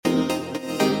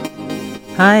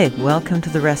Hi, welcome to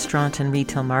the Restaurant and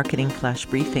Retail Marketing Flash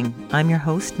Briefing. I'm your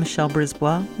host, Michelle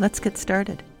Brisbois. Let's get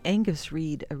started. Angus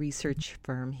Reid, a research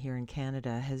firm here in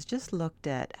Canada, has just looked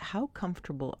at how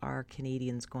comfortable are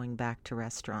Canadians going back to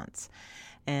restaurants.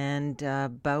 And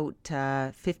about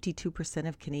 52%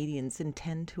 of Canadians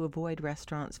intend to avoid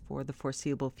restaurants for the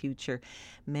foreseeable future.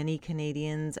 Many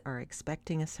Canadians are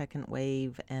expecting a second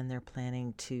wave, and they're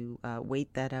planning to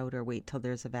wait that out or wait till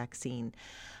there's a vaccine.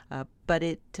 But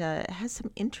it has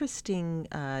some interesting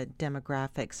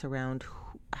demographics around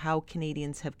how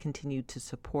Canadians have continued to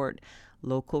support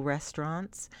local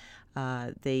restaurants.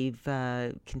 They've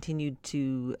continued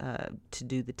to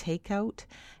do the takeout,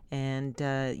 and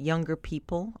younger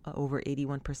people, over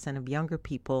 81% of younger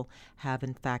people have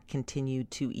in fact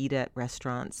continued to eat at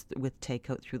restaurants with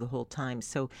takeout through the whole time.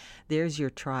 So there's your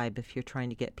tribe if you're trying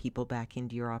to get people back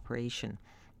into your operation.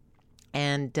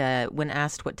 And when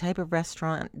asked what type of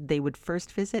restaurant they would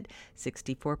first visit,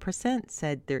 64%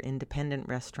 said their independent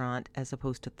restaurant, as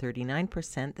opposed to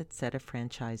 39% that said a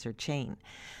franchise or chain.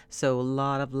 So a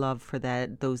lot of love for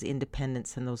those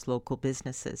independents and those local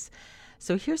businesses.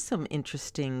 So here's some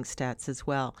interesting stats as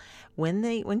well.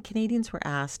 When Canadians were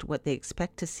asked what they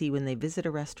expect to see when they visit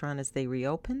a restaurant as they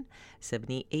reopen,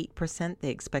 78% they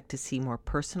expect to see more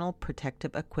personal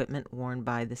protective equipment worn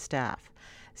by the staff.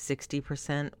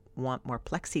 60% want more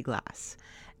plexiglass.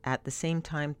 At the same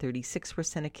time,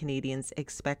 36% of Canadians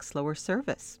expect slower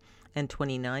service, and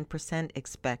 29%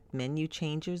 expect menu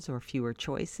changes or fewer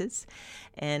choices.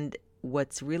 And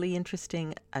what's really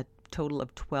interesting, a total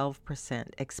of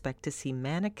 12% expect to see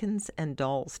mannequins and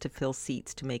dolls to fill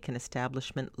seats to make an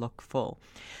establishment look full.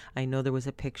 I know there was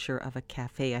a picture of a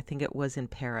cafe, I think it was in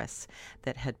Paris,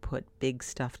 that had put big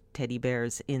stuffed teddy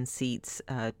bears in seats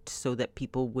so that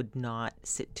people would not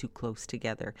sit too close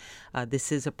together. This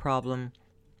is a problem.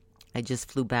 I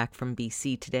just flew back from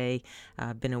BC today.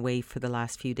 I've been away for the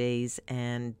last few days,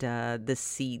 and the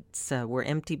seats were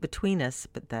empty between us,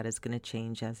 but that is going to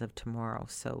change as of tomorrow.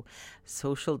 So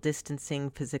social distancing,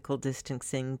 physical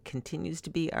distancing continues to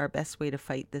be our best way to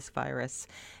fight this virus,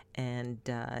 and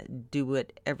do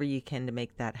whatever you can to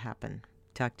make that happen.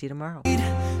 Talk to you tomorrow.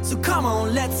 So come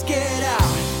on, let's get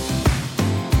out.